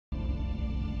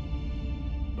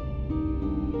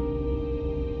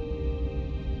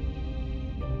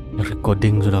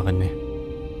Recording sudah kan nih.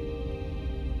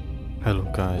 Hello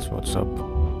guys, what's up?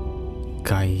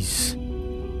 Guys.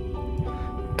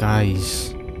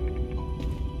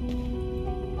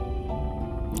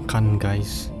 Kan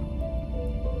guys.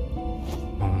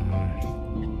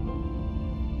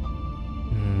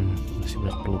 Masih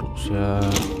banyak lurus ya.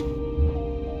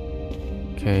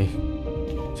 Oke.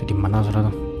 Saya di mana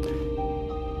saudara?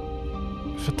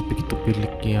 Saya begitu pilih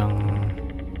yang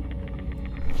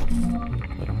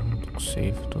untuk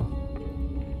save tuh.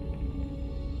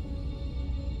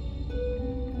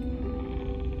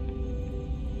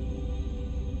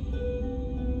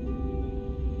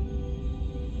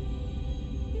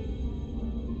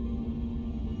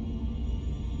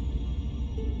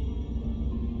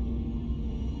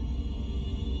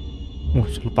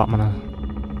 Saya lupa mana.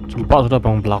 Saya lupa sudah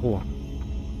bang pelaku.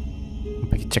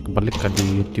 Sampai cek balik ke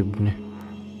di YouTube-nya.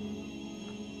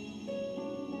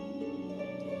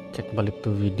 Cek balik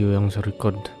tuh video yang saya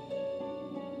record.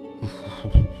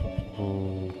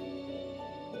 Oh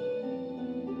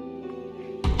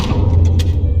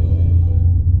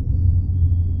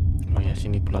ya,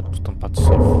 sini pula tempat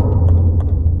save.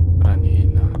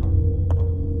 Beraniin.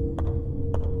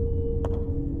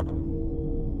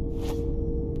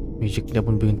 Musik dia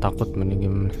pun bikin takut main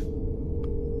game.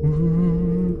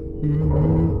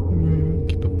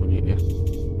 Gitu bunyi dia.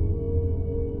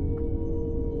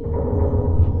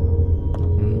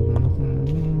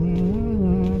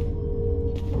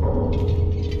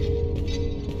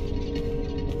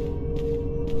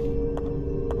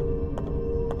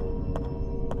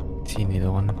 Sini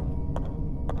doang.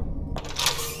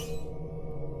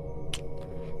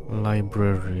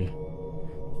 Library.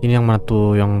 Ini yang mana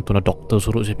tuh yang tuna dokter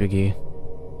suruh saya pergi.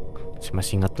 Saya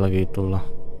masih ingat lagi itulah.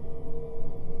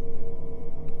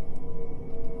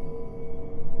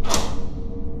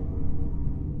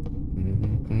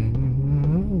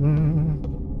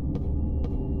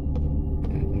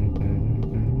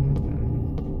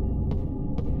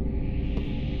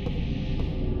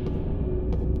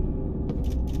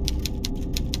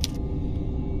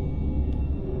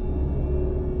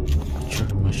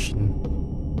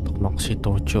 Maksi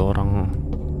torture orang,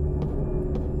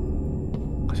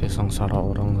 kasih sengsara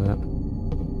orang ya.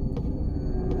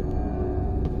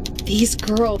 These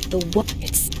girls, the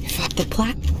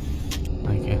plat.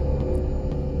 Oke.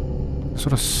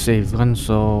 Sudah save kan,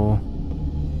 so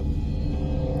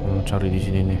cari di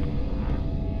sini nih.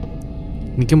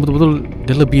 Ini game betul-betul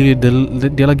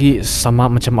dia lagi sama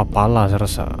macam apalah saya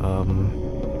rasa.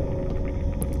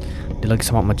 Dia lagi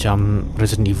sama macam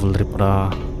Resident Evil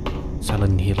daripada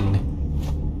Silent Hill nih.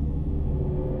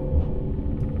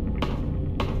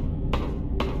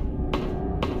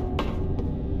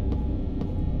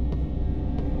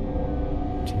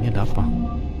 Sini ada apa?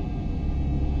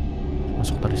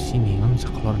 Masuk dari sini kan, bisa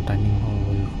keluar dining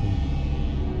hall.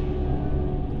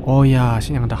 Oh ya,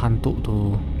 sini yang ada hantu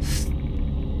tuh.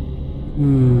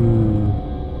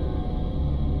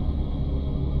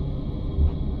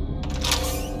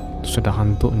 Sudah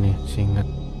hantu nih, saya ingat.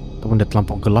 Ataupun dia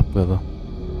terlampau gelap gitu.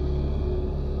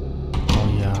 Oh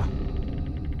ya.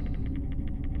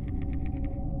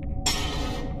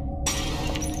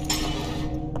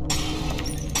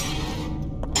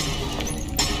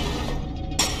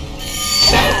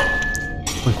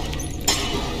 Wih.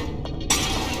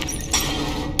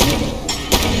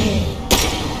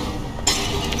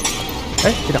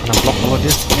 Tidak kena blok kalau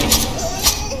dia.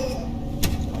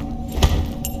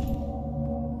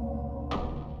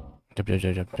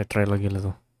 Jap, kita try lagi lah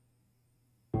tuh.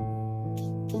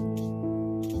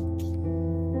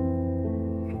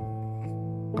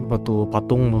 Kan batu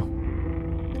patung tuh.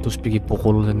 Terus pergi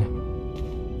pukul sini.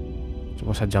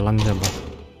 Coba saya jalan aja bang.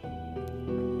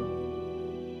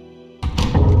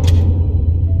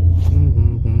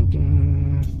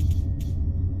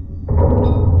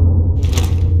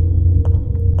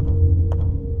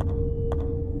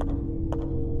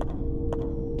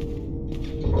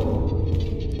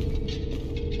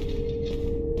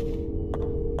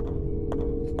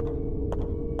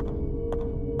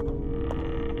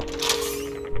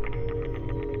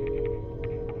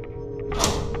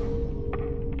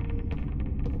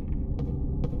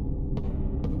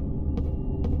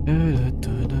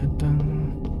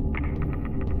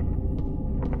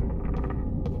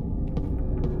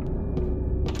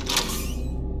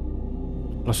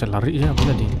 Kalau saya lari ya apa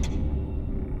jadi?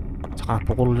 Sekarang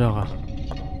pukul dia kah?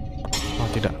 Oh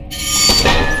tidak.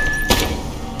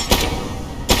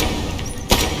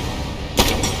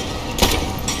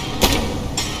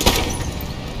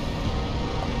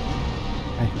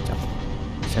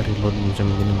 Saya reload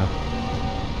macam begini lah.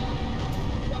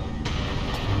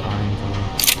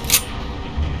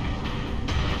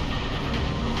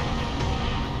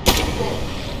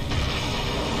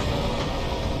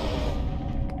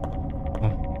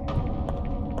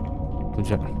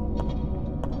 aja.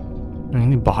 Nah,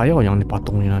 ini bahaya yang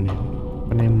dipatungin nih.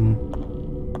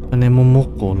 Kan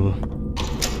memukul.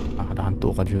 Ada hantu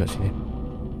kan juga sini.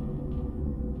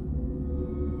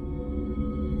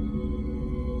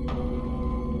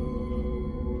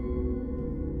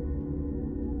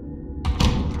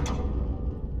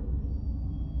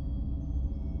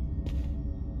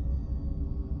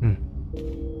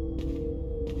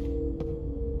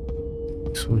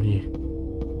 Sunyi.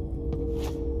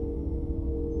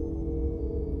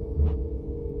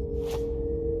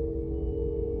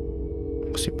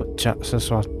 Masih pecah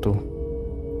sesuatu.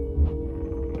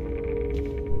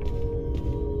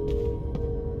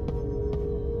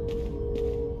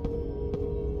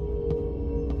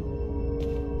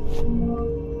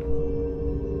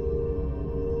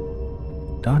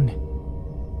 Dan nih.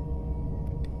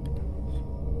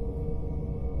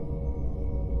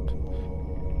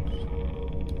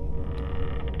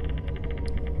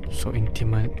 So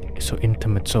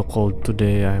intimate, so cold.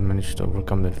 Today I managed to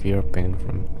overcome the fear pain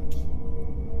from.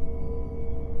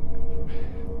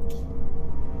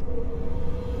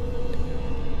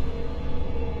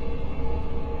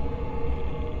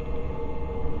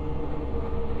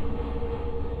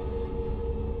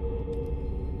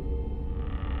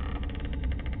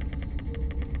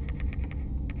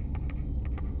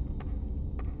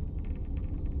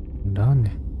 Dan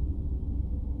nih.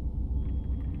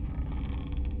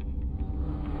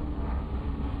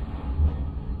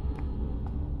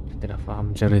 Tidak paham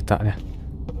ceritanya.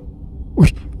 Wih,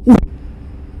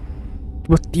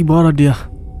 tiba-tiba lah dia.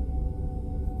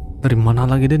 Dari mana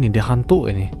lagi dia nih? Dia hantu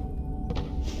ini.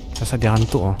 Rasa dia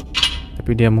hantu, oh.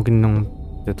 Tapi dia mungkin yang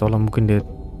dia tolong, mungkin dia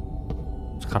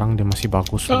sekarang dia masih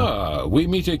bagus. We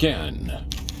meet again.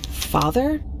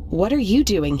 Father, what are you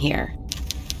doing here?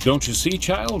 Don't you see,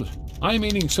 child? I'm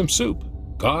eating some soup.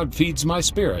 God feeds my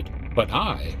spirit, but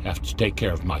I have to take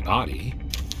care of my body.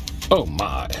 Oh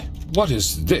my. What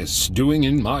is this doing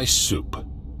in my soup?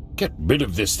 Get rid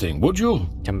of this thing, would you?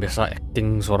 Yang biasa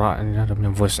acting suara ini, ada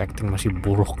punya voice acting masih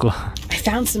buruk lah. I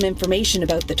found some information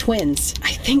about the twins.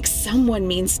 I think someone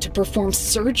means to perform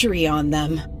surgery on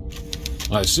them.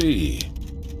 I see.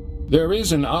 There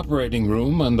is an operating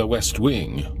room on the West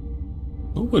Wing.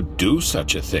 Who would do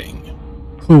such a thing?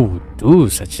 Who would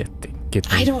do such a thing? Gitu.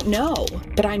 I don't know,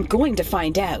 but I'm going to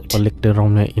find out. Pelik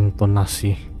derongnya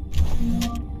intonasi.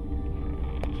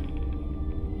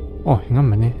 Oh, ingat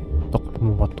mana? Tok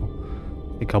mau batu.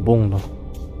 Digabung dong.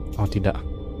 Oh tidak.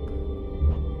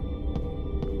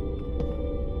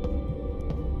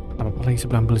 Apa lagi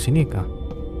sebelah sini kah?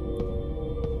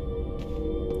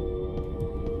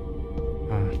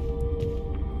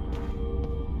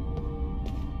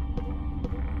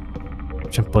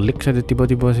 Macam pelik saja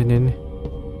tiba-tiba sini nih.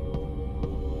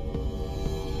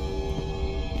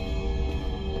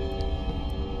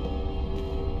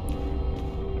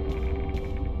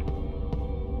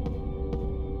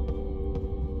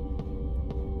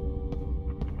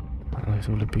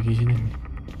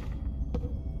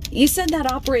 You said that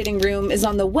operating room is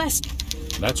on the west.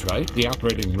 That's right, the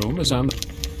operating room is on the...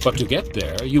 But to get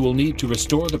there, you will need to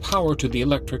restore the power to the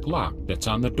electric lock that's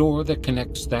on the door that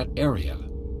connects that area.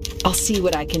 I'll see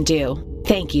what I can do.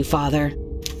 Thank you, Father.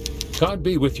 God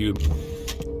be with you.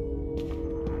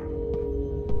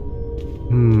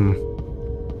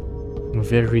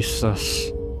 Very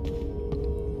sus.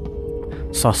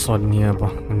 Sasonnya apa?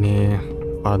 Ini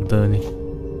father nih.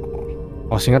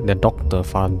 Oh, ingat dia dokter,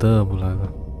 father pula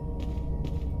tuh.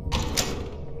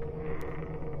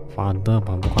 Father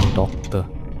apa, bukan dokter.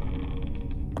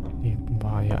 Ini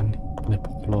bahaya nih, boleh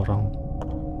pukul orang.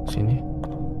 Sini,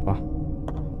 apa?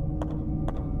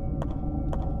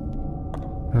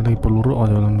 Ada lagi peluru, oh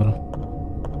dia ambil.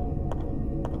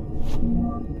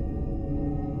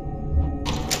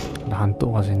 Ada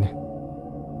hantu ke sini.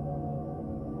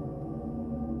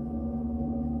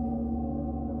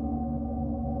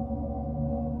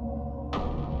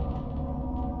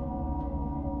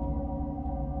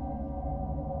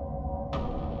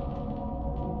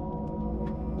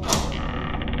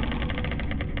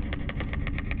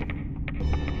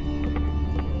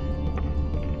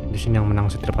 Di sini yang menang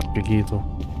saya dapat pergi itu.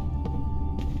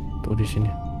 Tuh di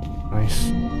sini. Nice.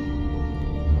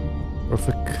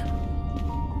 Perfect.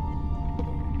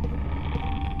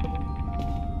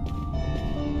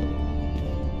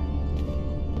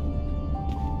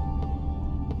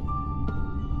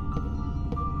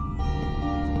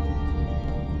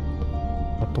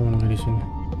 Patung lagi di sini.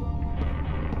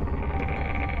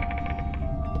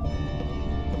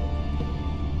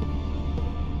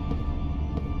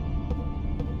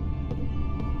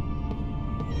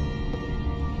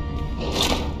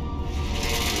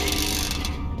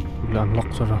 Gila,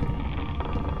 unlock sudah.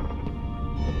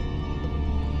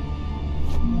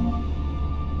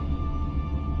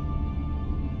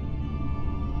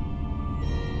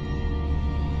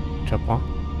 Siapa?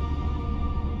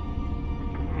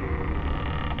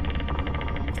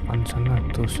 Kan sana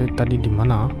tuh, saya tadi di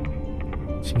mana?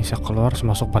 Sini saya keluar,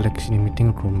 saya masuk balik ke sini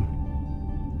meeting room.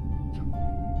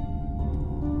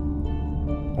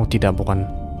 Oh tidak, bukan.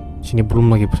 Sini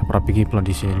belum lagi pernah pergi pula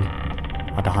di sini.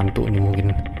 Ada hantu ini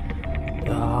mungkin.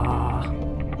 Ya.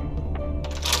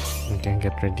 Okay,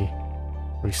 get ready.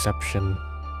 Reception.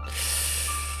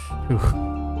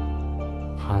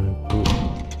 Hantu.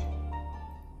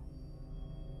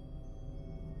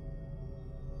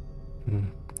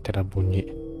 Tidak bunyi.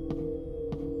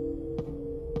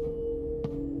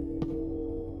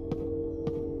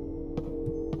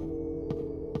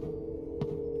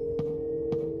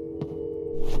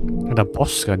 Ada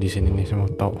bos gak di sini nih, saya mau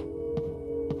tahu.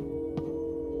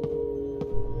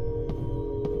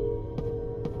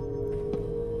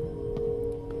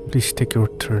 Please take your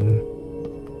turn.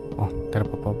 Oh, tidak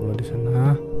apa-apa pula di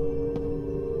sana.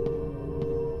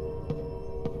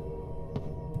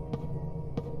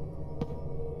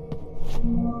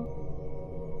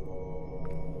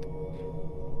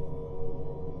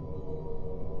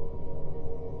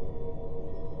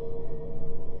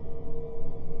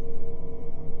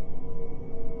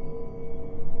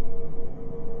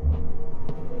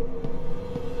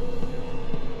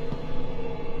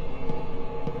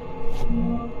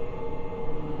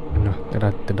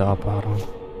 Tidak apa orang.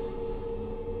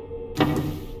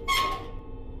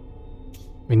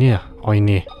 Ini ya? Oh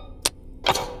ini.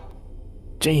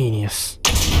 Genius.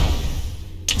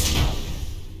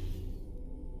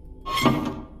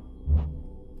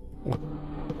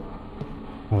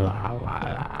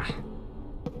 Walah.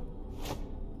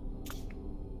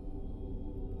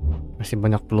 Masih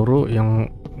banyak peluru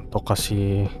yang untuk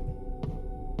kasih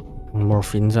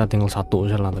morfinza tinggal satu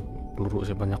aja lah, peluru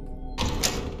sih banyak.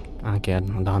 Oke,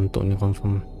 ada hantu nih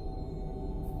confirm.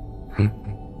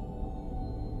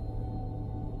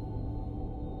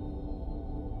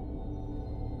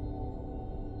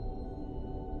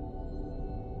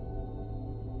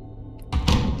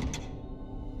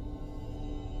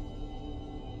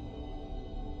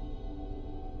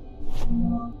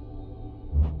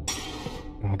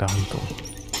 Ada hantu.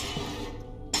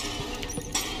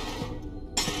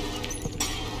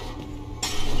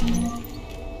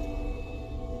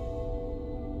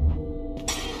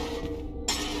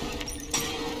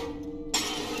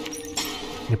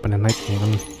 Ini pada naik nih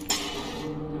kan.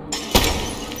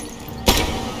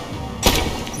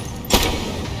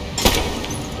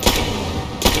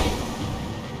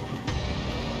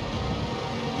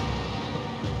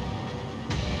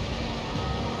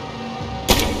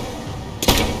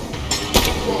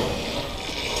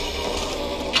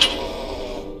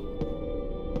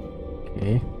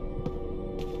 Oke.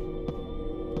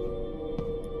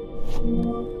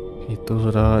 Itu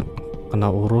sudah kena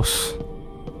urus.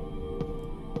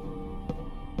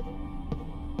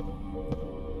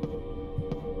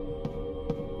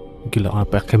 Gila,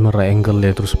 apa kamera angle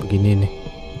ya terus begini nih.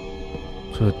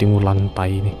 Sudah timur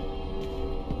lantai nih.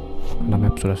 Karena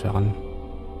map sudah saya kan.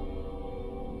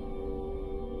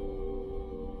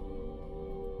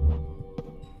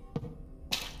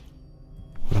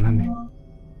 Mana nih?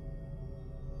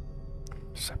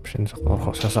 Reception.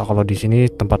 Kalau di sini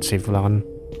tempat save lah kan.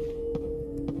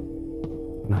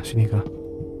 Nah sini kah?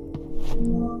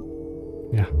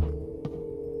 Ya.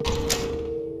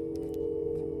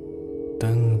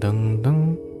 Deng deng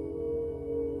deng.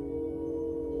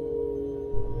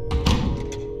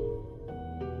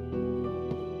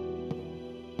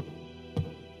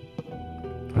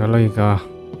 Ada lagi kah?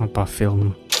 Apa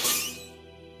film?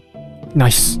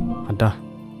 Nice, ada.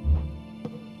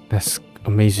 That's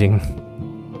amazing.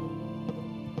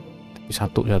 Tapi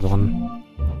satu ya teman.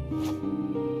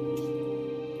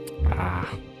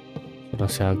 Sudah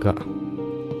saya agak.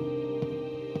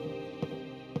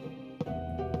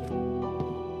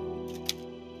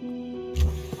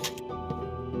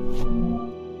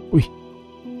 Wih,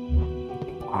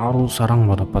 baru sarang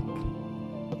mau dapat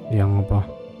yang apa?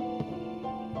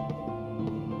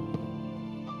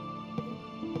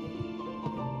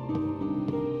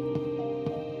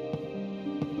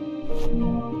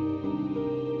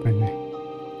 Ini.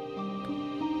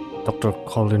 Dr.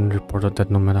 Colin reported that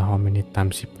no matter how many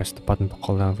times he pressed the button to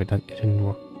call the elevator, it didn't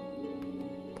work.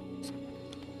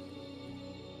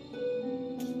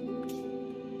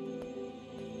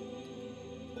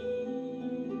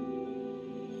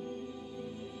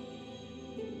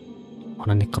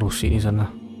 Mana nih kerusi di sana?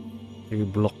 Jadi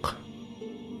blok.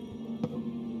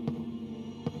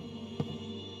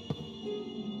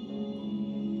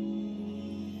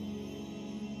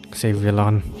 Save lah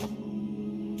kan.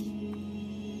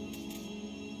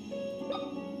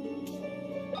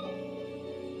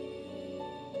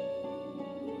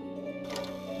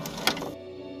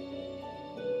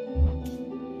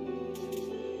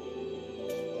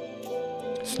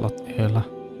 Slot E lah.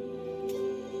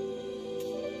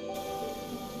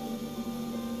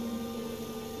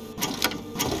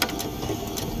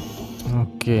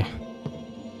 Oke.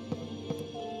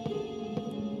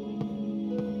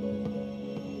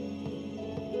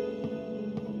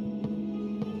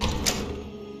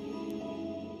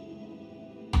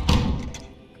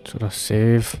 Sudah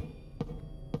save.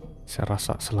 Saya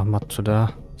rasa selamat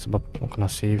sudah, sebab mau kena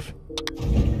save.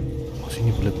 Oh,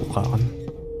 sini boleh buka kan?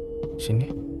 Sini.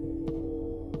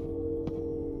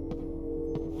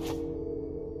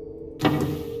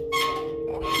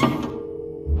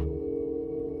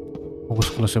 Bagus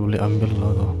kalau saya boleh ambil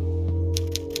lah tuh.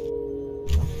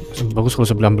 Bagus kalau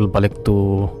saya boleh ambil balik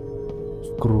tuh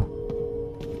screw.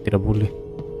 Tidak boleh.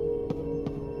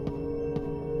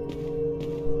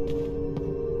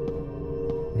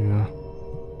 Ya.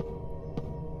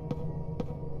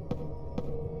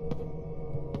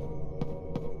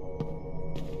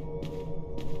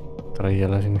 Trial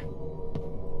lah sini.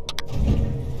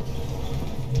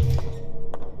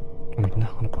 Nah,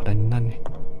 kenapa ada nih?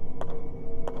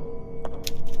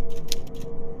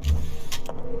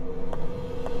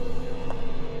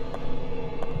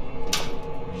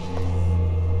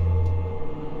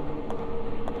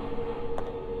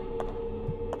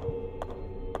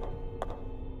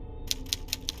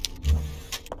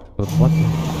 Buat nih.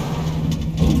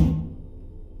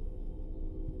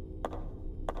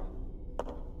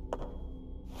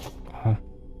 Oh.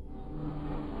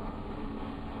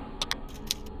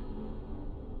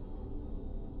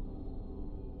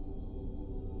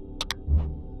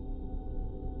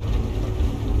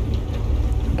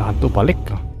 Ada hantu balik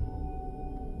kah?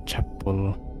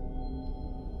 Chapel.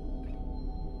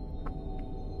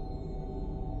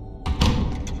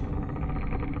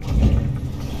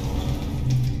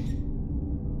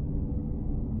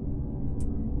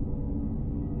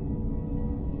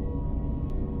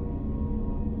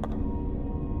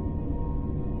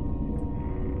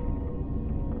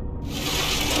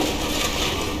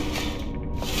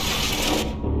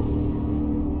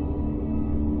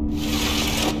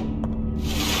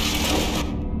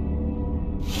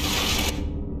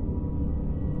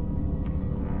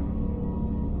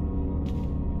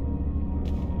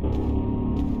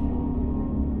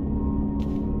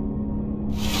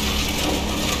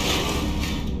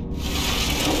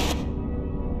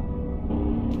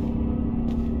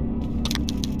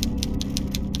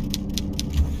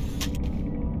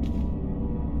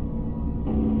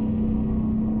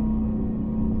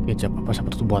 Kecap apa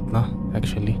seperti itu buat nah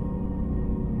actually.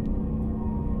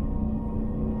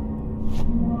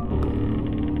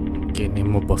 Oke, ini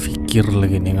mau berpikir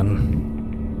lagi nih kan.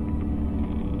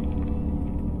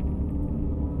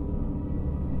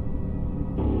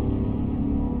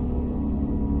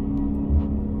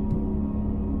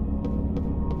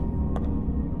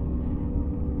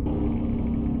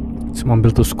 Saya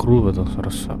ambil tuh screw betul, saya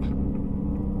rasa.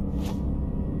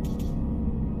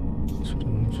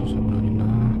 Susah benar.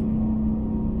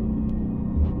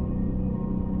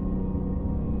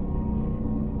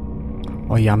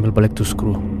 Oh iya, ambil balik tuh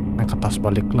screw. Naik ke atas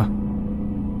balik lah.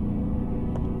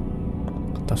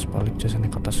 Ke atas balik, jadi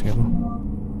naik ke atas gitu.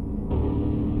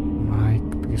 Naik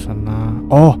pergi sana.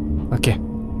 Oh, oke.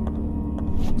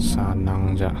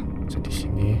 Sanang aja. Jadi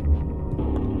sini.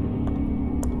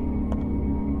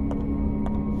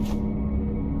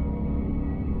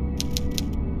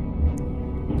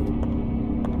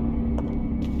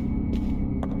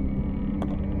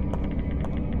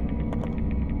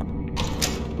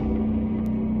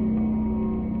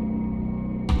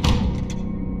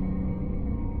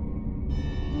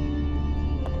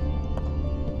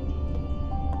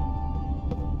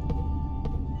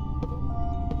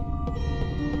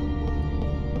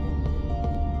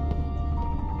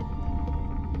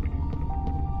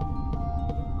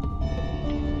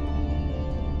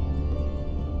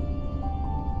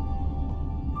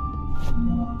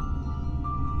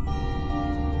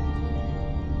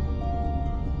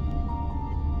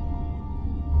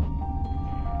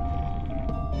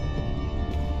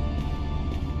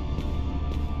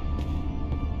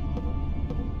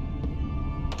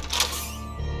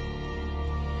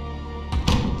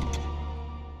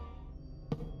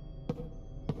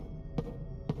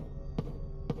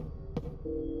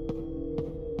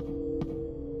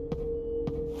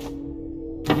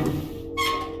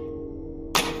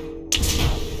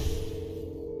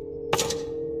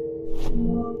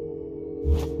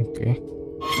 Oke.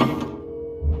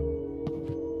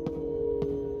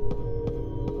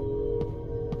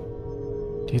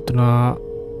 itu na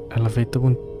elevator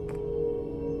pun.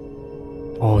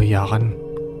 Oh iya kan,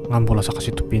 nggak boleh saya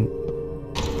kasih itu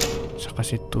saya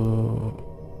kasih itu.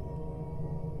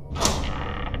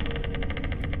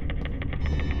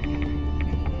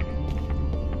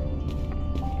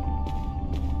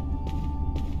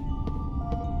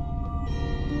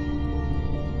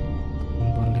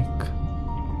 Balik.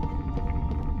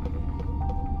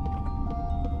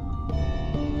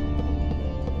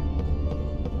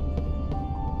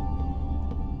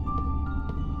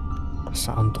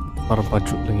 Masa untuk tukar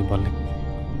baju lagi balik.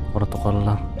 Tukar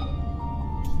lah.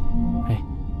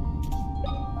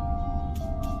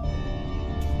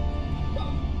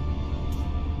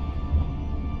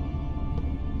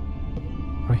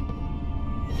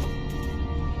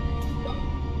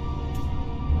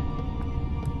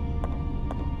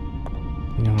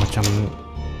 Yang macam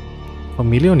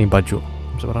familiar nih baju.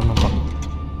 Sekarang nampak.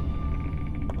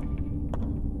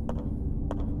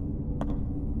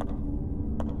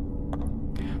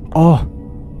 Oh,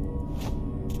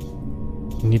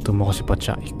 ini tuh mau kasih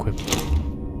baca equip.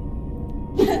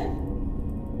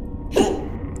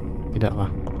 Tidak kah?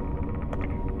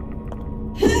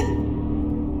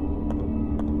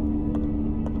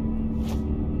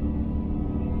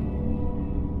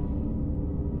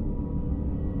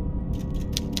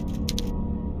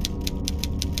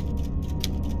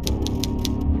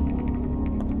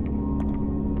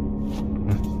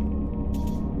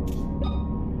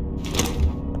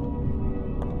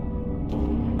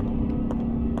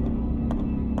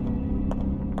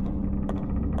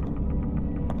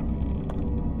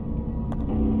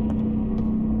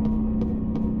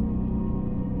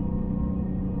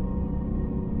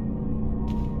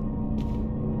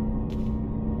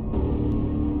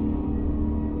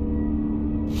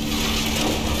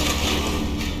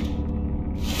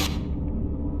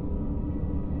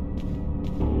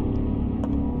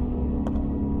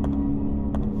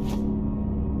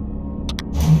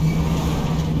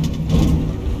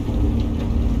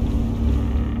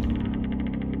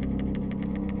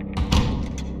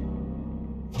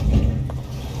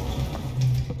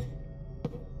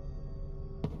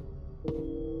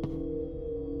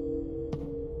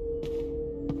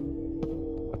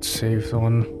 Save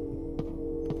zone.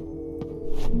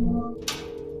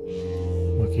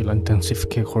 Wakil intensive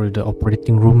care corridor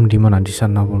operating room di mana di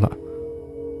sana pula?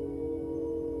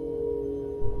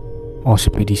 Oh,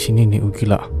 sampai di sini nih,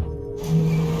 gila.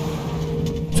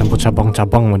 Campur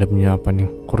cabang-cabang ada punya apa nih?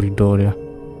 Koridor ya.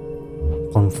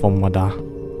 Confirm ada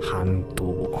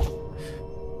hantu.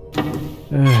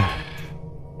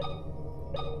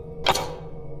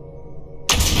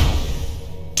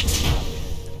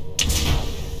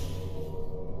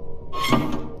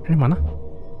 Ini mana?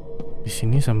 Di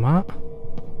sini sama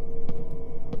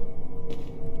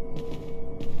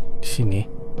di sini.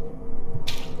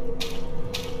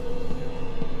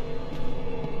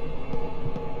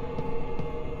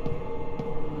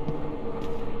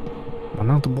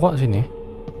 Mana tuh buka sini?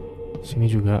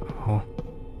 Sini juga. Oh.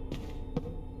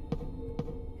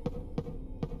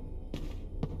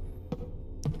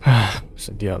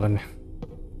 Sedia lah nih.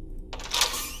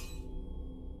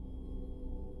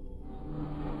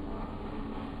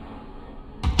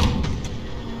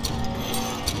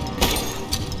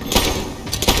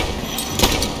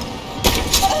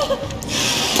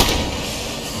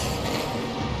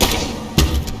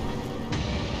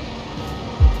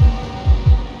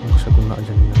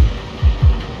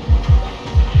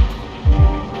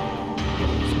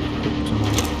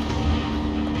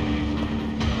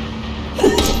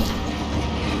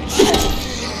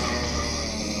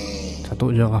 Satu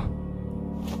aja kah?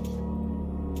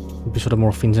 Tapi sudah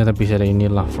morfinnya, tapi ada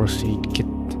inilah first aid kit.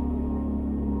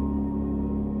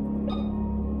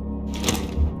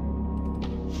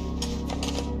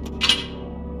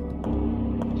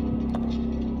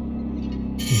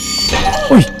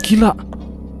 Wih, gila.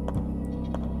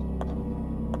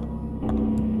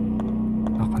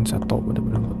 Akan saya tahu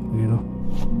benar-benar begitu.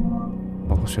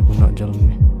 Bagus saya guna jalan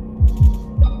ini.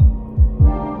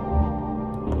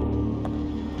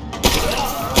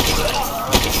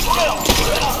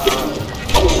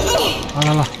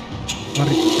 Alah,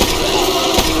 mari.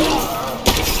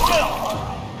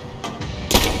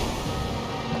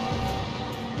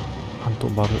 Hantu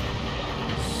baru.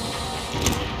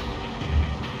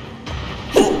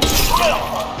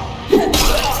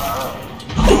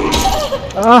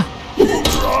 Ah.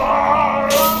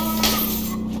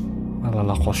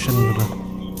 Alah, caution sudah.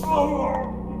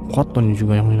 Kuat tuh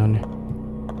juga yang mainannya.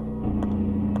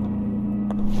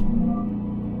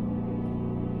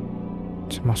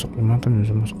 Masuk rumah tuh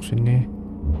bisa masuk sini.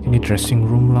 Ini dressing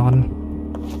room lah kan.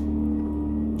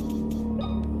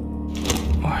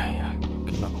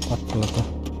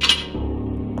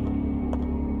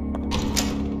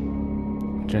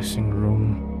 Dressing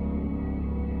room.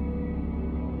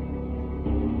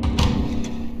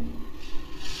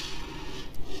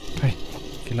 Hai,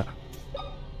 gila.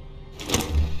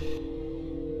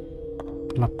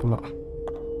 Gelap pula.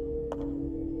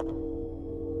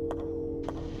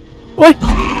 Woi!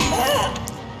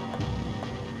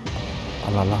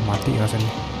 Alalah, mati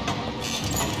rasanya.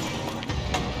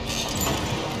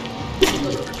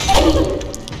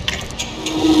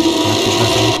 Mati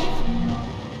rasanya.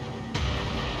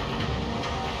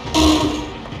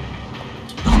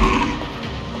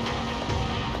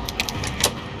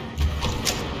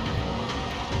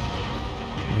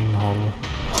 Hole.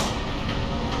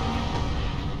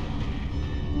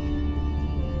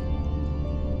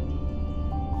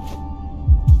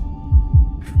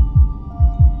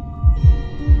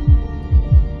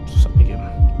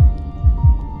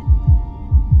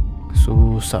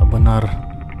 Susah benar.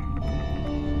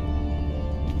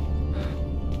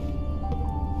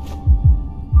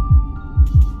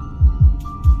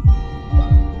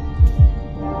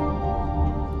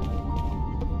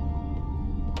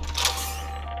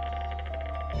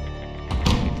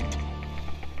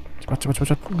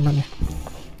 Cepat gunaannya.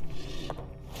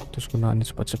 Terus gunaannya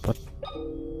cepat.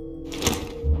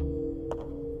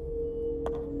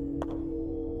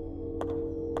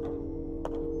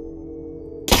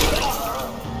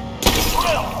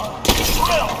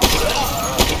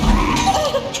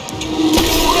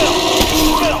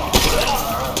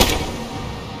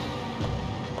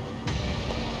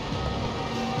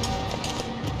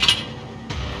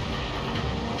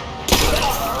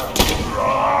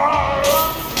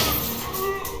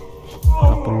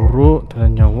 Peluru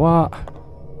dan nyawa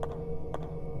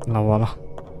lawalah.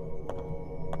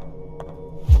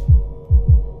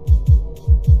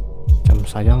 Jam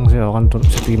sayang sih kan tuh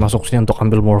sepi masuk sini untuk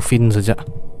ambil morfin saja.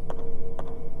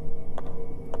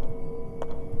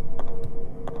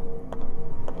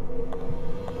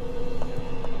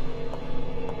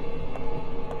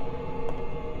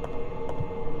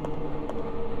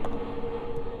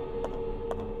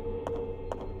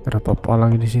 Ada apa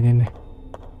lagi di sini nih?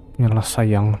 Nyalah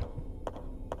sayang.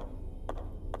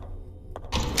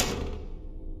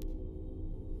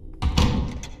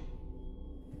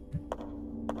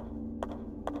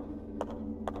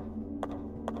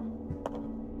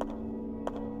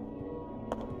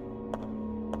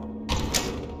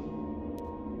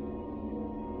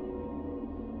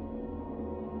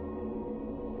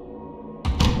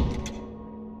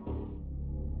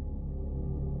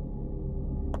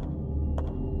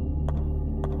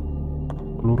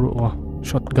 Peluru, wah,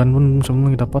 shotgun pun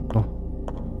semua dapat loh.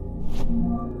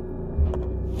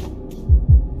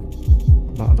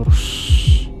 Nah, terus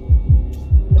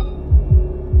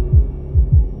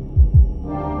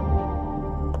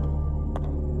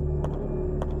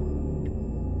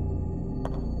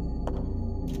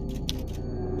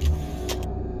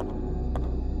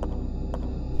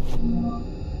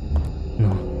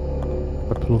nah,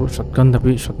 dapat peluru shotgun,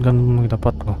 tapi shotgun belum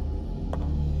dapat loh.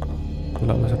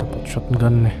 Gila, masih dapat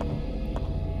shotgun nih.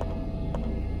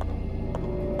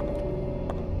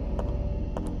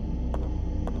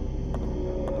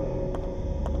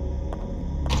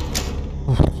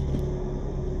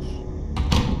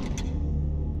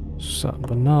 Susah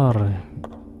benar.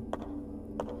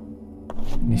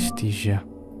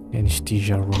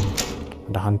 Anesthesia room.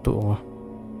 Ada hantu wah.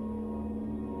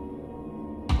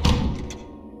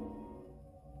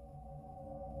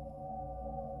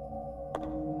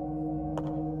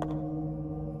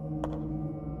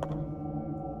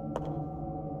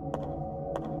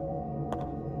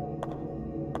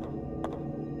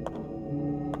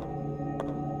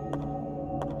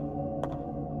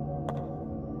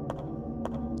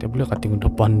 Dia boleh kating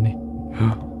depan nih.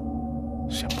 Hah?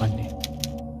 Siapa nih?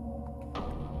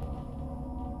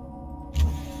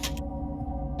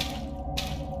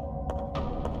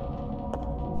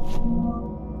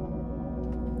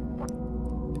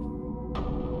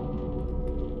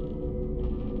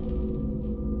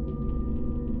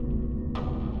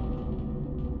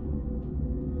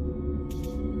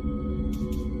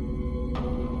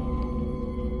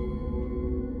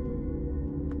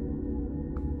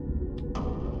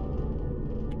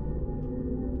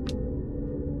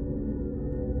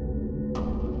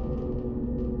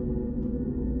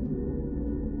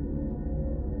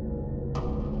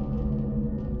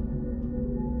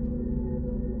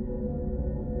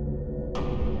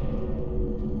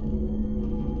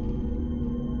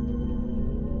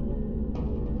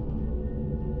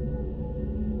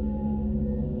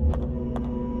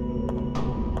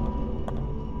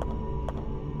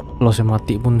 Kalau saya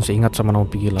mati pun saya ingat sama nama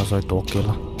Pigila, so itu oke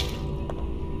lah.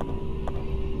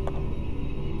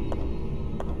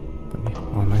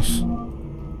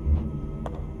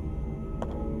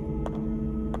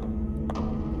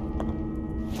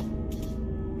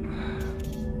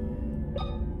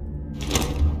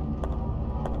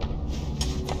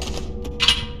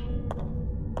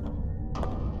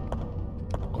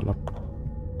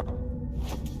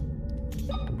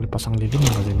 pasang lilin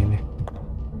nggak sini nih?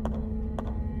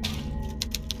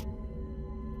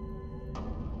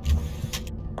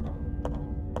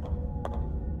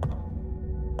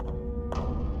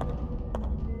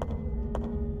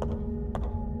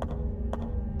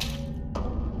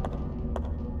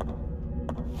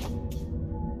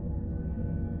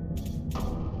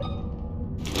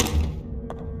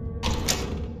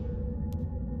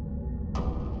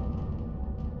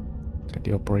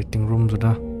 Di operating room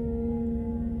sudah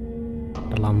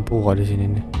ada lampu kok di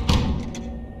sini nih.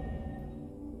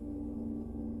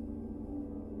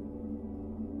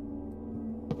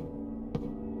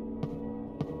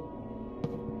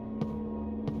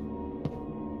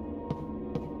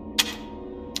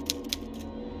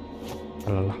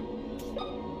 Alah,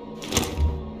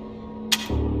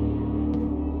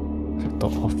 set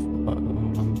off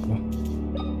lampu.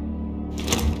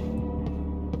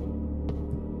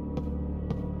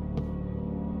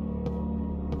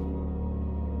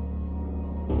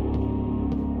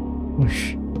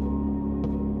 Wush.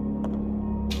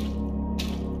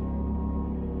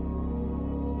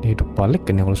 Dia hidup balik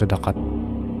kan ya kalau sudah dekat.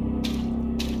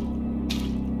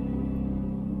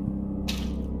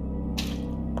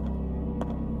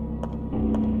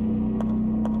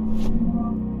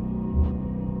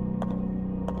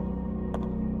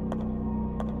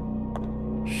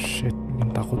 Shit,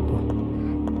 bikin takut tuh.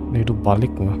 Dia hidup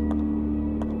balik mah.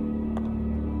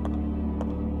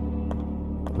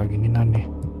 Lagi ini nih.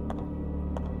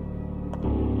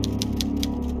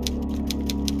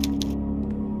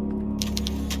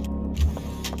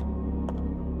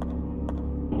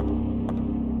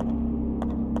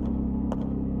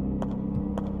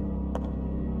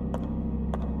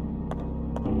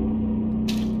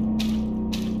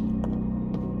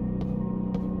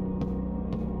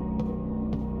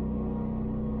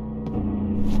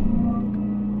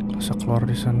 Saya keluar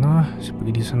di sana, saya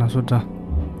pergi di sana sudah.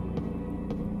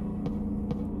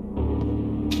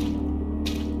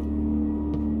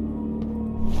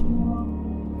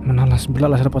 Mana sebelah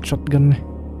lah saya dapat shotgun nih.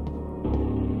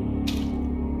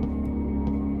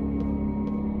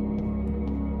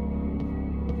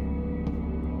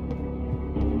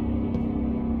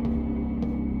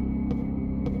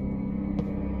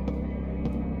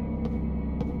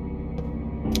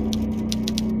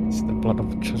 It's the blood of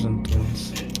the chosen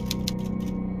twins.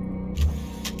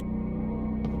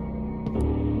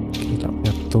 Gila,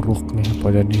 punya turuk nih apa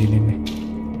ada di sini nih.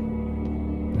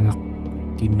 Enak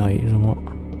dinai semua.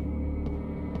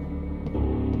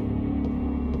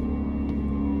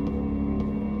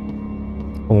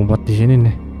 Obat di sini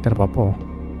nih, ntar apa?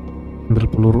 Ambil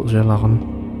peluru saya lakukan.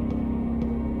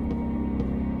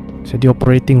 Saya di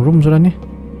operating room sudah nih.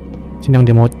 Sini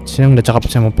yang udah cakap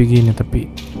saya mau pergi nih,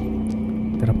 tapi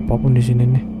ntar apapun di sini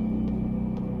nih.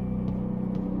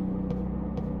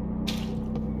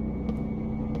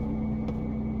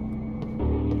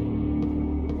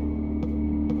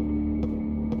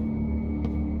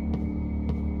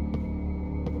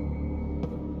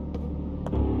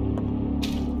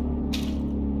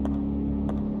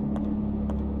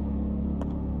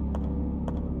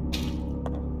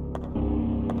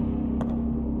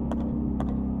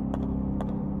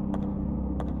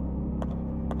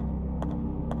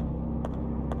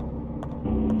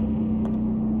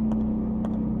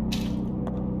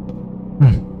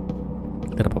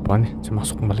 Tidak apa-apa nih, saya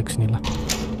masuk balik sini lah.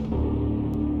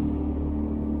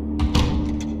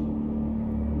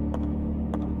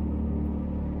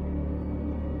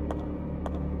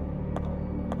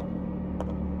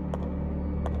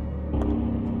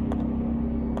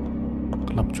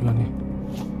 Gelap juga nih.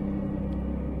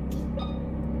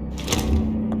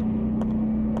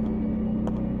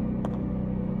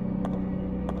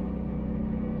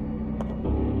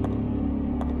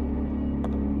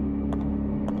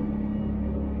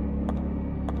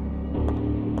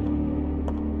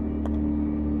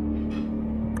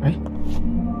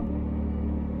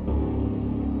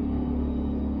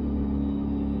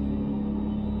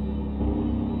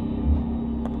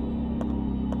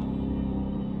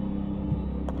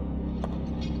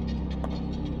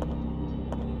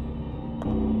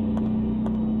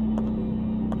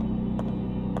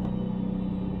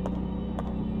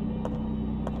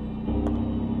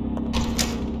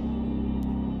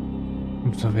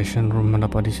 Observation room ada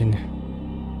apa di sini?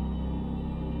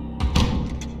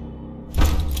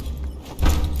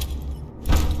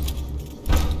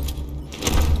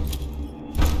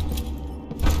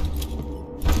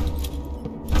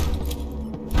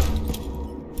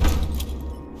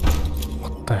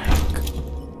 What the heck?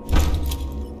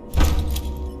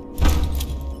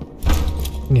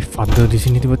 Ini father di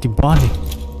sini tiba-tiba nih.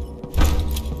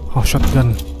 Oh,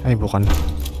 shotgun. Bukan.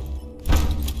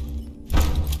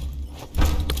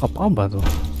 Apa tuh?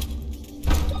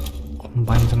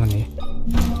 Combine sama nih.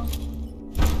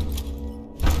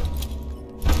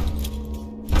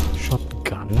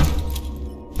 Shotgun.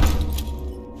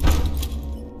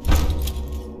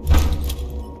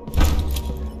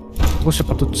 Aku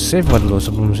sepatut save dulu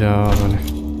sebelum saya apa nih.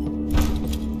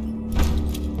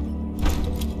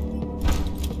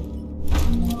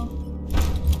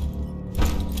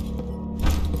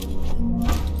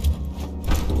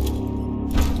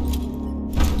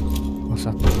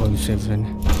 Satu lagi save ini.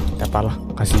 Tidak apalah,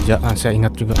 kasih saya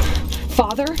ingat juga.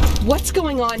 Father, what's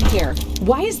going on here?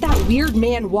 Why is that weird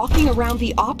man walking around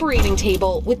the operating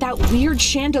table with that weird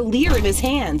chandelier in his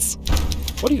hands?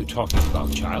 What are you talking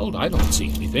about, child? I don't see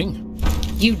anything.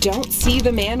 You don't see the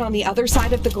man on the other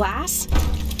side of the glass?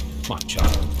 My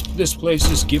child, this place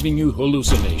is giving you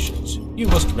hallucinations. You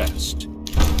must rest.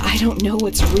 I don't know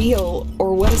what's real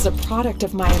or what is a product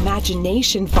of my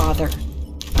imagination, Father.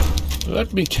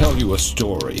 Let me tell you a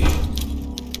story.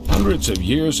 Hundreds of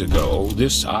years ago,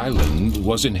 this island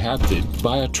was inhabited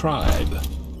by a tribe.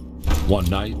 One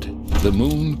night, the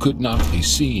moon could not be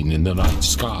seen in the night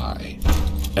sky,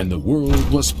 and the world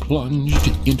was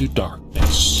plunged into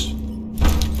darkness.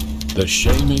 The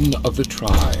shaman of the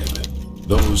tribe,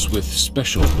 those with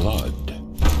special blood,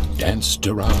 danced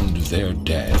around their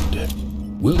dead,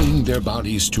 willing their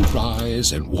bodies to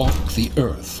rise and walk the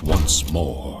earth once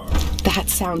more.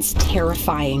 That sounds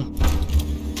terrifying.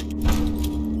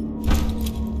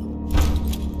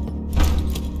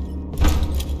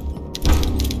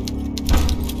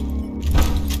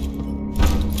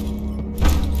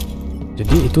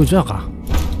 Jadi itu aja kah?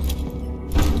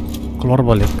 Keluar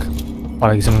balik.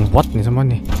 Apalagi seneng buat nih sama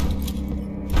nih.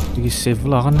 Jadi save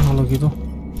lah kan kalau gitu.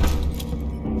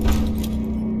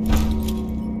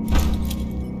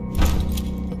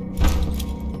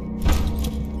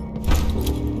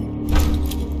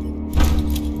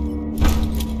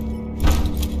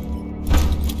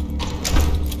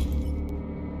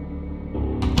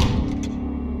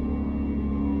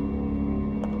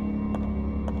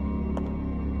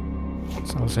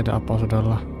 Selesai ada apa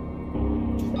sudahlah.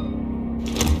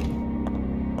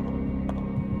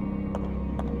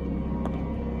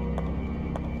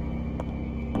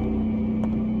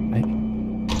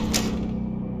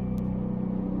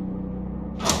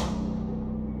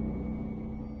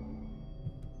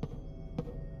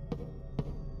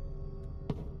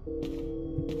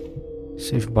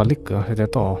 Save balik ke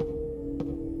Watertoad.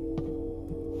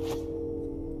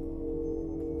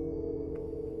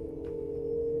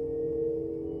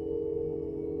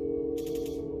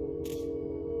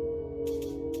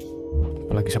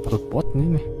 Apalagi saya patut buat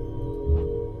nih.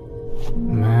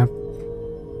 Map.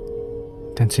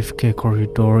 Intensive care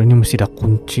corridor. Ini mesti ada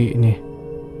kunci nih.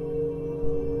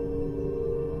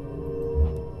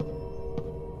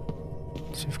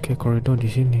 Intensive care corridor di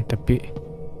sini, tapi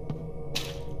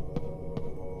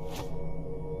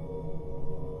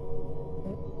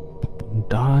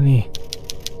udah nih.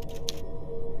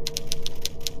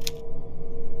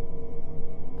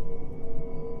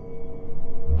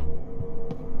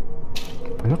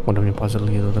 Banyak modalnya puzzle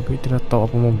gitu, tapi tidak tahu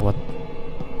apa mau buat.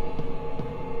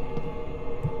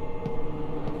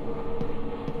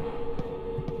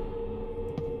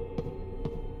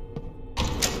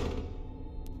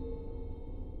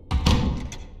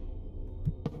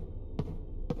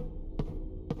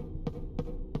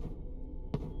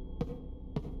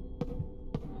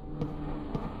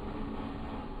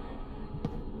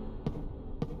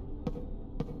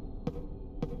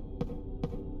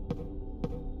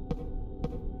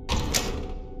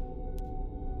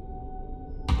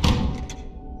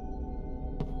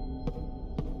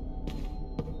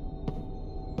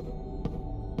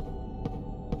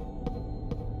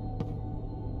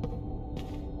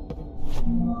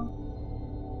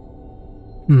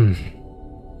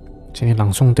 Sini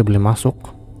langsung dia boleh masuk.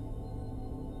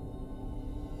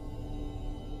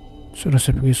 Sudah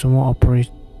saya pergi semua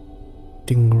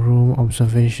operating room,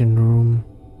 observation room.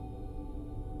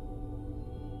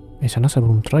 Sana saya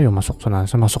belum try ya masuk sana.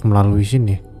 Saya masuk melalui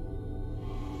sini.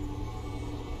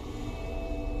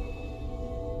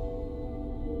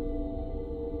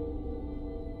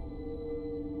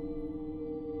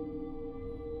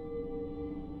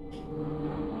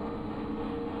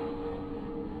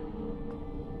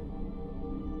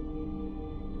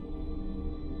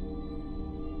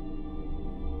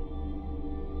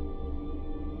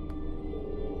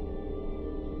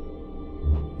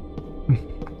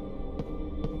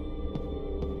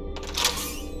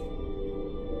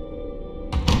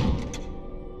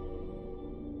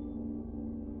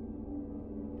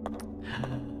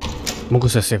 Mau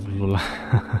saya save dulu lah.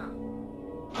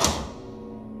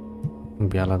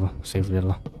 biarlah tuh, save dia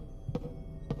lah.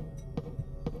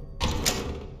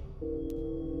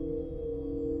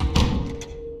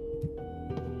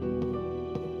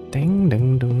 Deng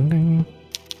deng deng deng.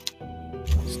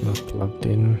 It's not plugged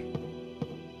in.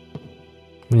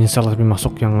 Menyesal tapi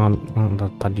masuk yang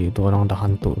tadi itu orang udah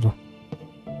hantu tuh.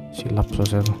 Silap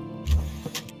selesai tuh.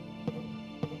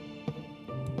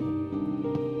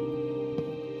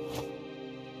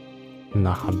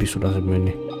 Nah, habis sudah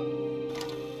sebenarnya.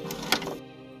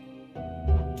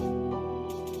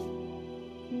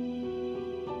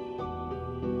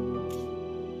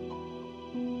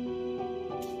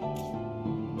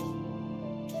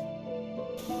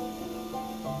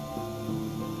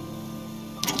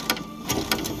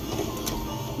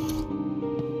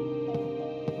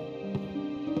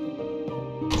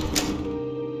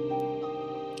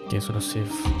 Oke, sudah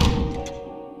save.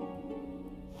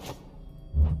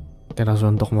 Terasa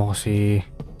untuk mau kasih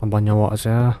tambah nyawa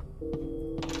saya.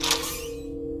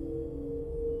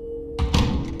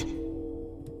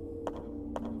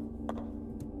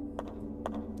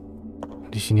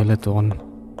 Di sini lihat tuh kan.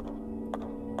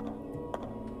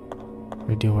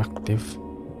 Radioaktif.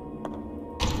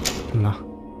 Nah.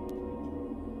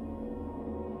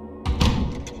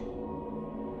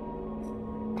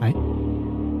 Hai.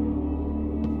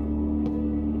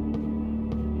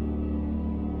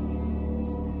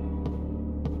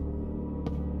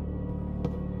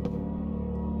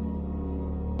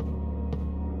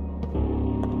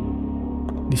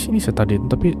 Di sini saya tadi,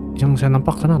 tapi yang saya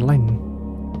nampak kan lain.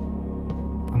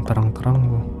 Yang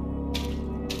terang-terang.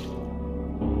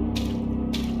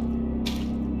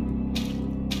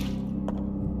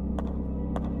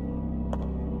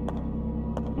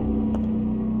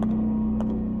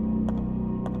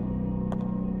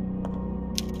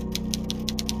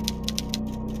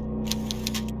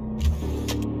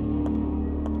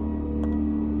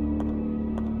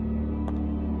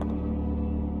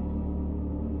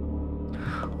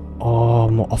 Oh,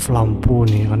 mau off lampu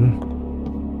nih kan.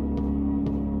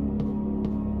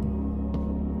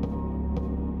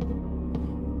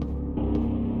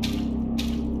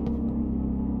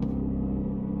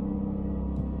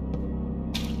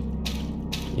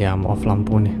 Ya, mau off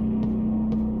lampu nih.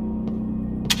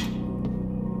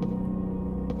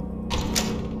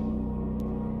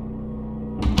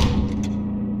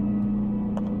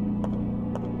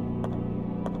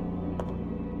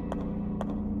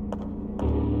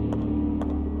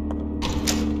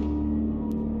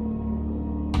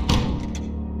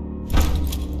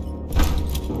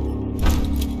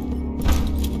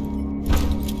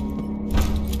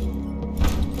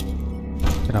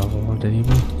 Kenapa dari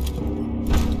ini?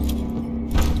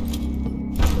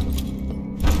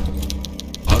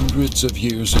 Hundreds of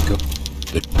years ago.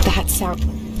 That sound.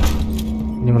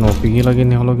 Ini mana mau pergi lagi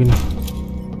nih kalau gini?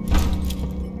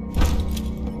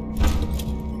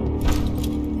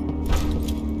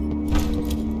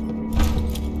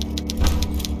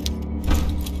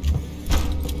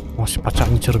 Masih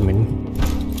pacaknya cermin.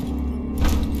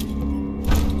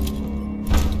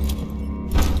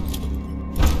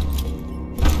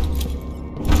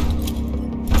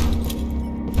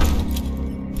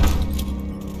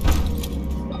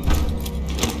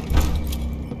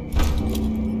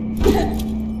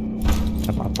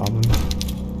 Apa-apa pun.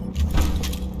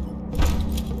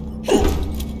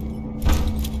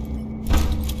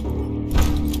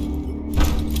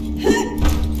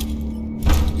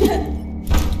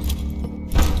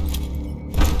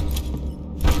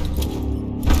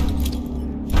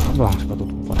 Abang sepatu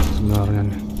tutup sebenarnya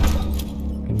nih.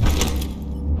 Ini.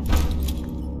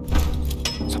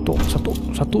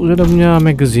 Satu sudah punya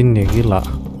magazine nih, gila.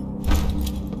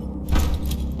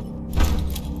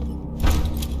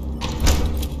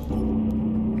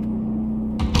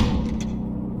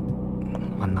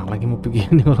 Mana lagi mau pergi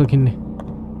nih kalau gini?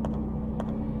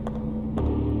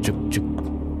 Cuk cuk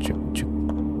cuk cuk.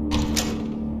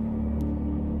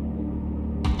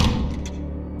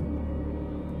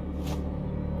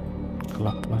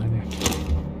 Gelap lah ini.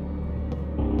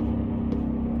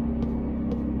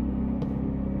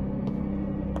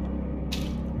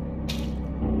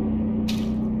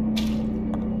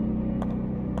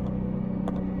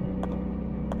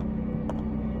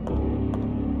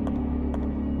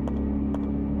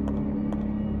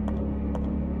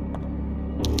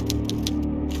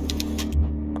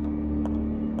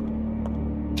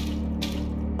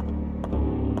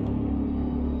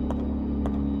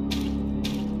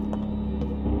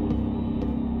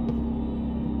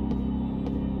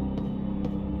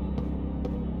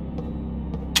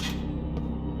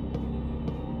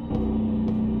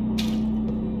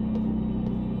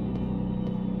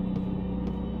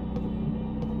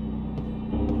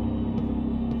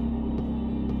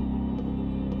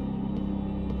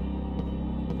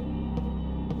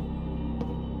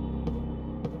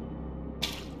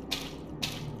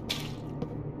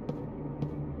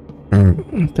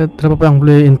 Tidak apa yang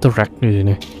boleh interact di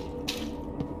sini.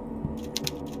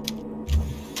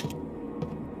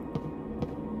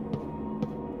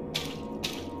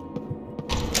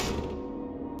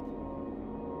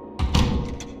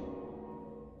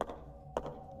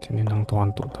 Sini nang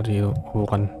tuan tuh tadi itu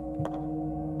bukan.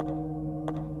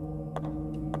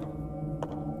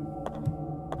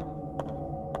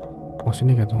 Oh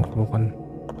sini kan tuh bukan.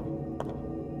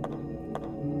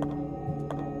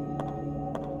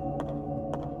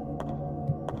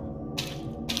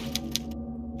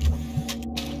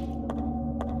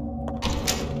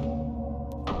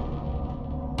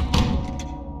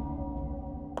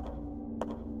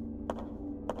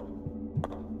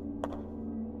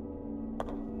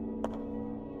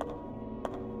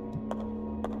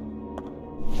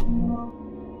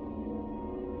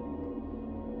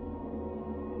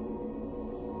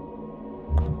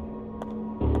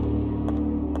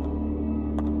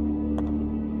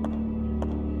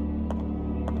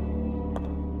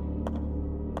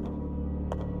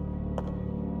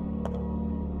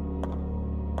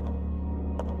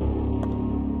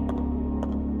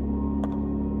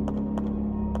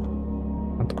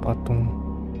 Atau patung.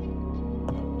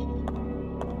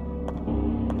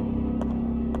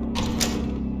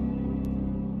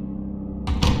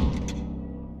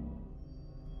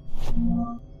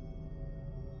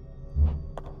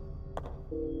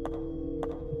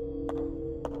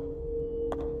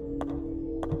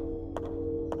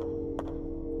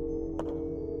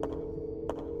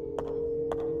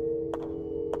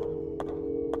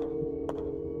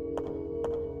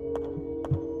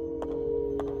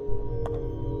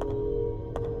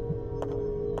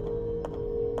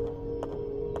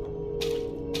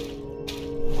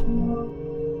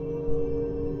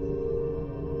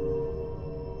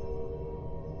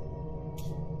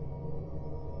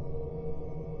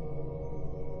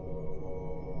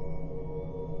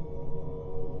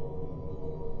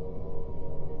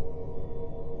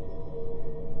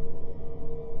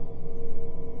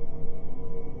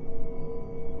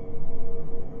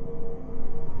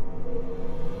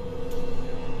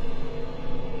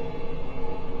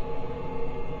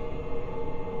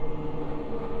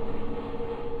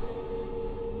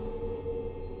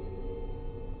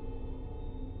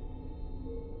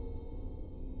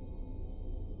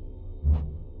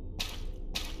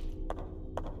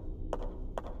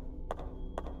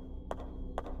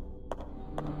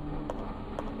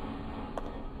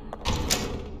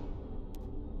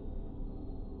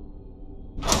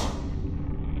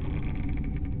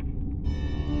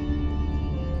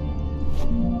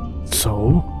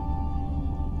 So,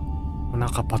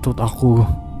 manakah patut aku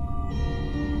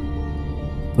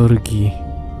pergi?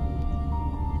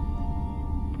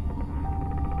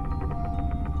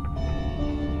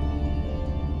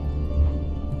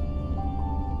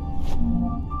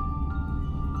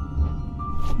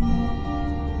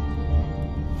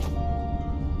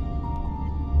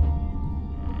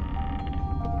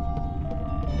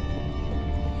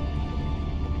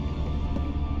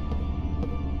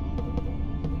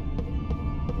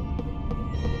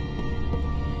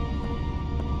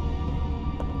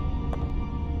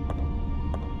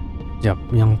 Yap,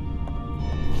 yang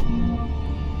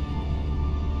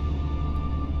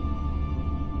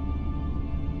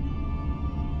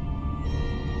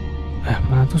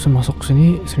mana tuh saya masuk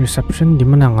sini reception di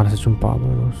mana nggak ada jumpa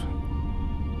terus.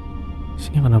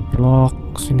 Sini kan ada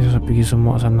blok, sini saya pergi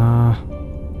semua sana.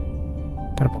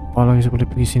 Ntar apa lagi saya boleh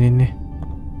pergi sini nih.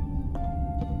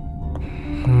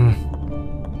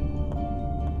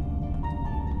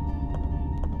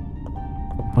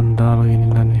 Benda lagi ini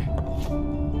nih.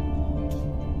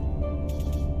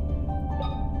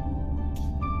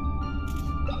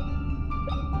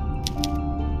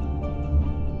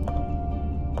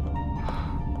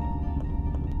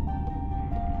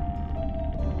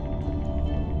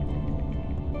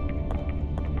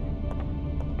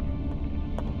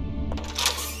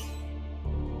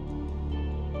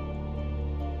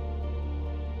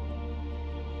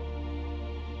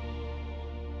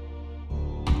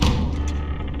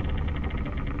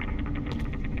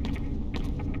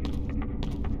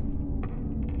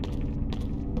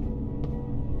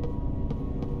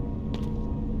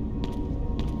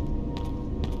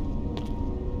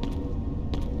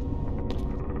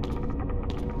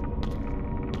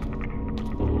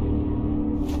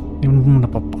 Ini belum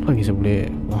dapat apa lagi saya boleh.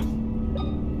 Wah,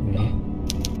 ini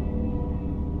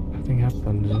nothing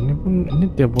happens. Ini pun ini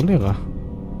tidak boleh kah?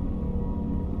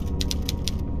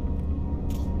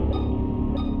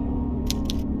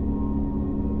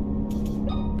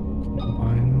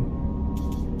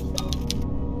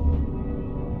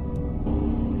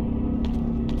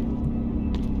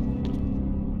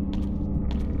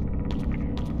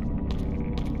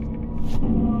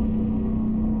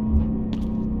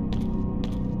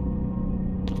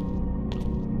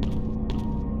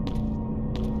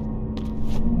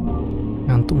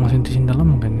 hantu masih di sini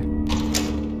dalam kan ya.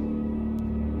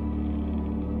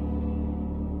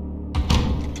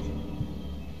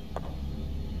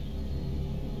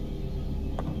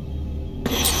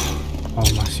 Oh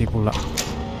masih pula.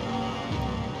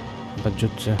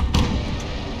 Lanjut ya.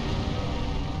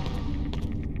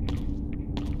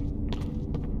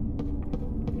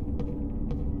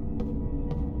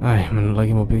 Mana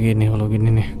lagi mau begini kalau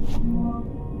gini nih.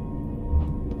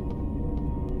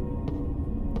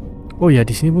 Oh ya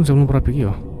di sini pun saya belum pernah pergi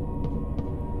ya.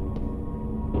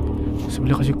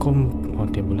 Sebelah kasih oh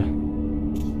dia boleh.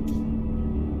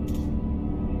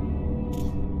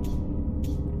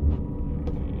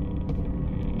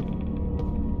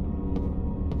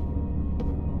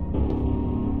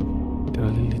 Kita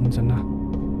lilin sana.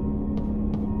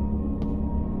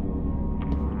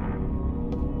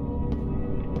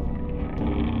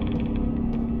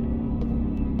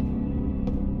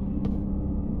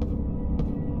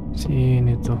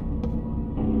 Sini tuh.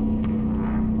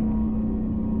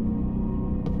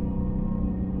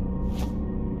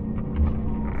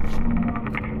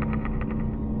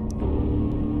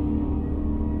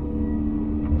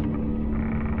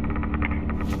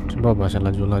 Coba bahasa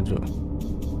laju-laju.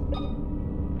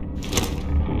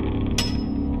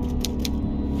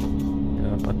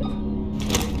 Dapat.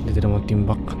 Dia tidak mau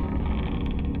timbak.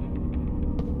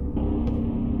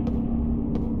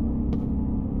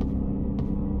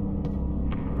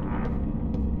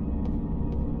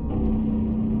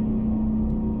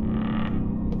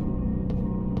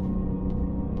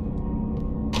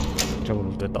 Coba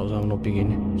udah tahu sama Nopi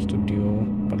gini. Studio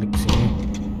balik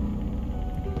sini.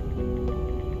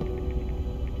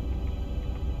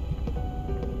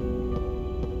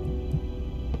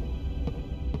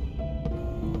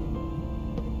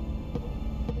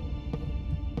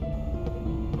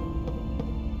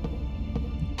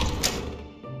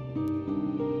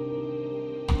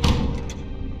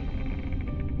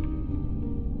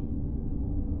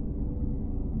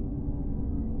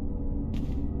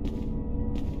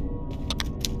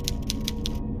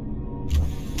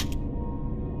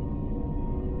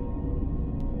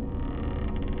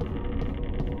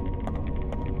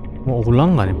 Mau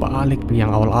ulang nggak nih balik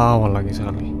yang awal-awal lagi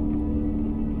sekali.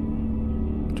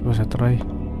 Coba saya try.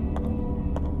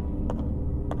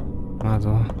 Nah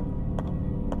tuh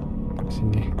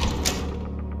sini.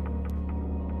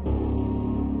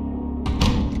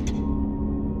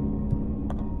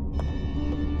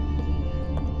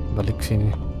 Balik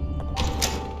sini.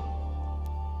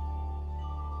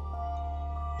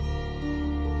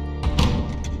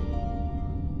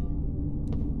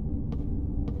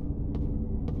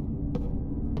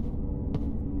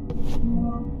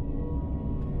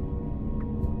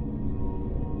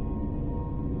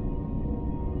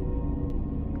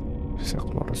 Bisa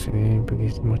keluar sini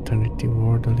pergi maternity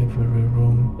ward, delivery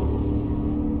room.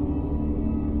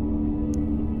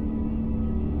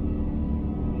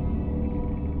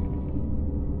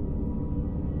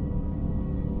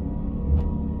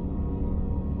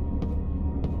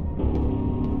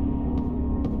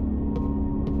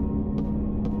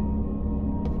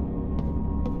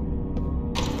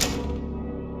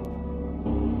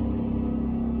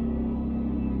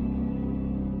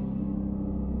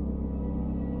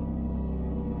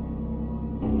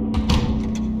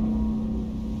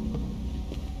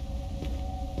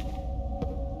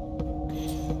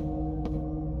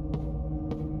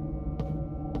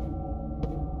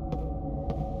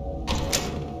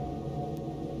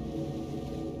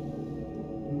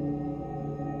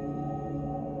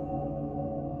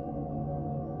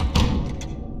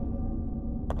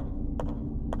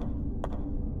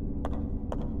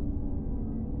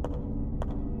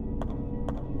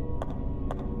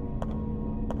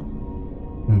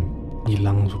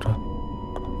 Hilang sudah.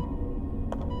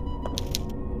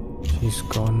 She's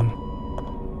gone.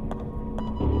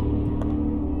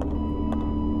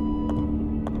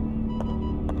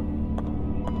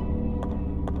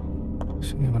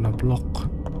 Sini mana blok?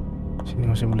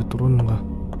 Sini masih boleh turun enggak?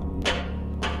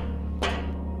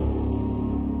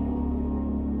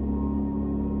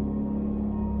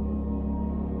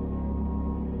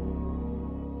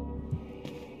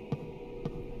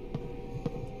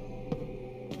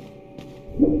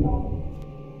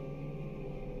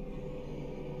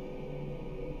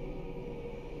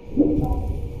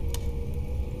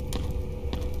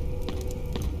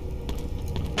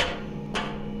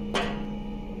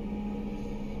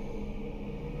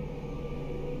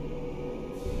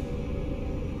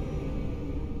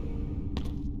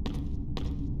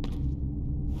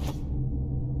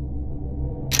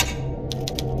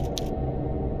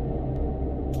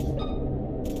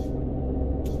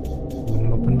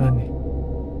 Apa benda nih?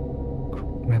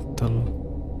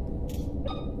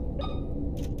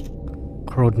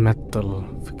 Watertoad metal.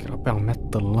 Fikir apa yang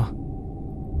metal lah.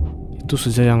 Itu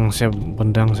saja yang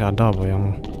benda yang saya ada apa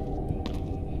yang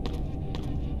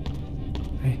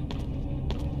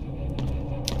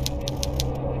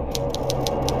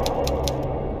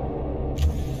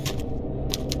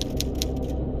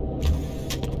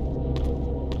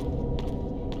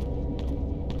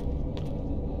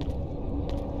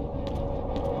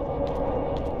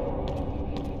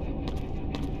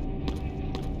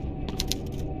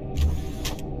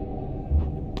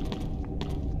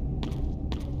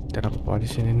tidak apa di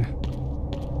sini nih.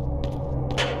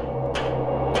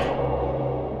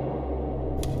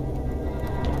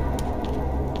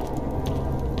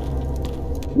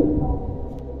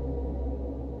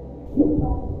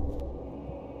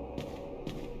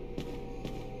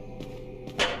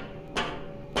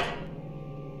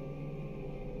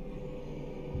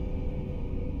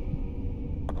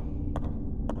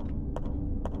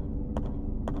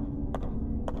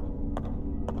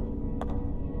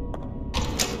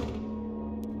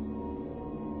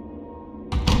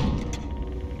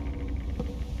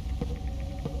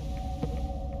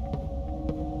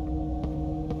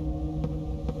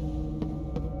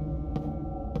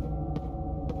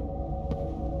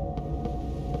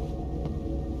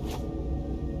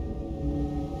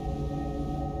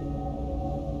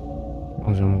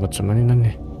 Langsung buat semanin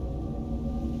nih.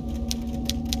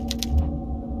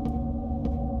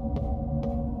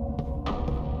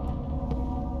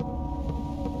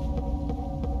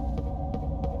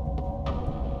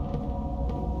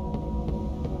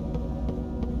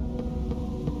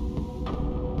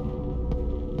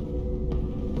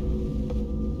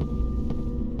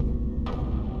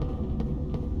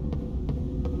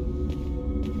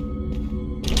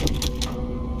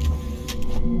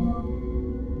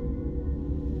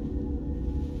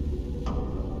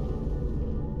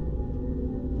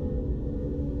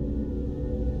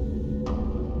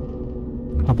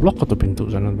 Blok atau pintu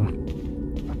sana tuh.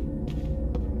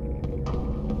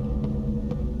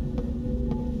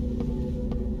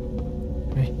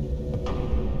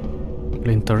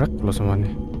 Boleh interact loh sama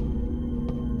nih.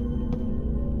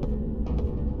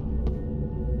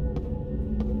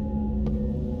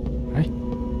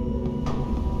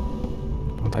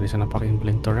 Bang tadi sana pakai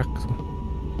boleh interact tuh.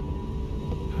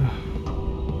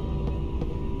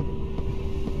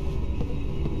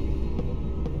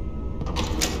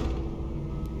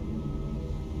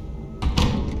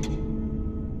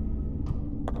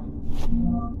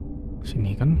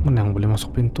 Sini kan mana yang boleh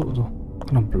masuk pintu tuh,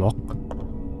 kena blok.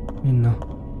 Ini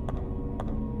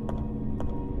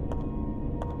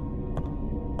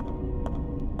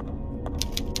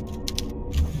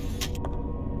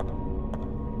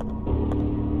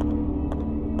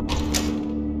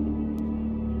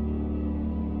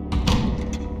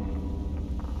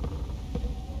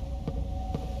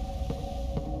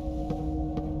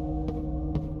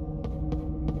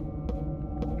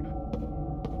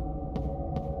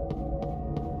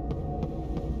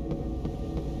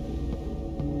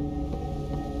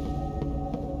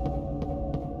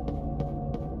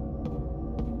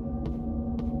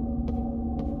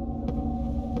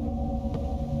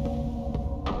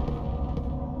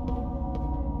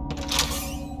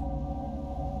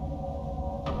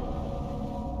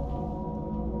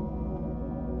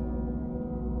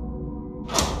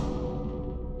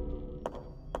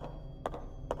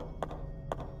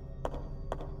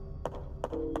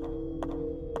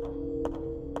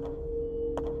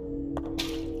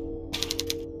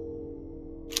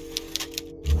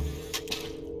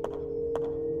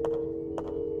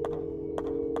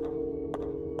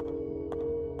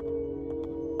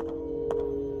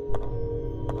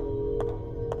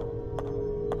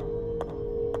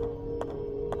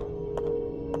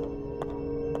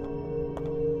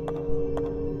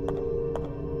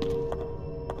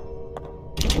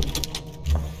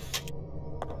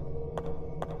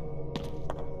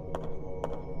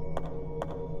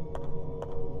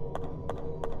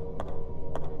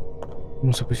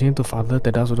sampai sini tuh father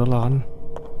tidak sudah lah kan.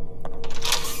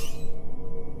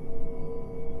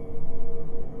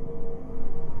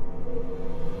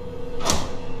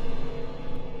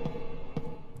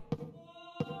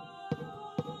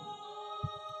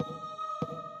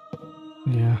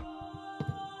 Ya.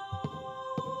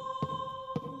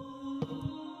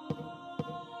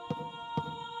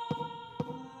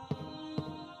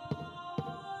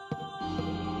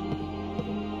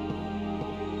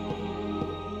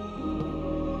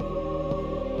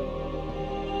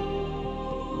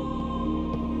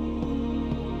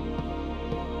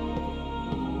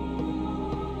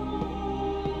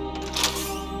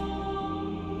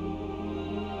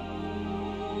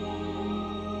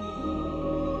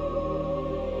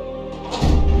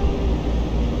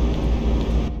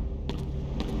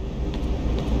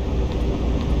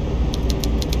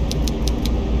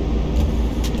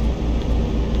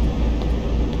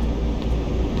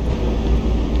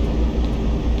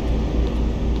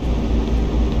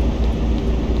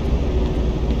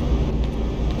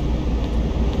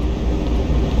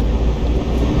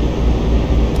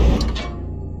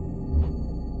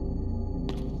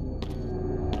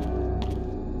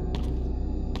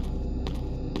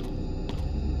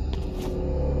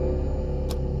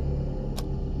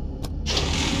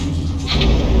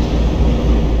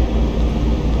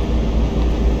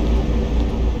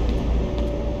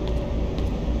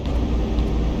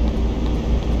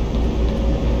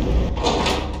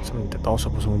 tahu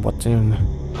siapa semua buatnya ini.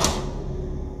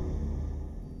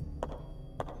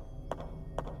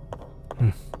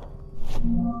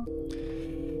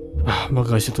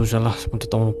 Guys itu salah seperti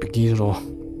tahu pergi loh.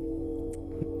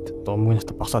 Tahu mungkin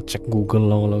terpaksa cek Google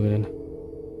lah kalau gini.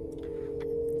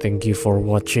 Thank you for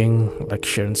watching, like,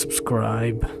 share, and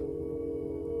subscribe.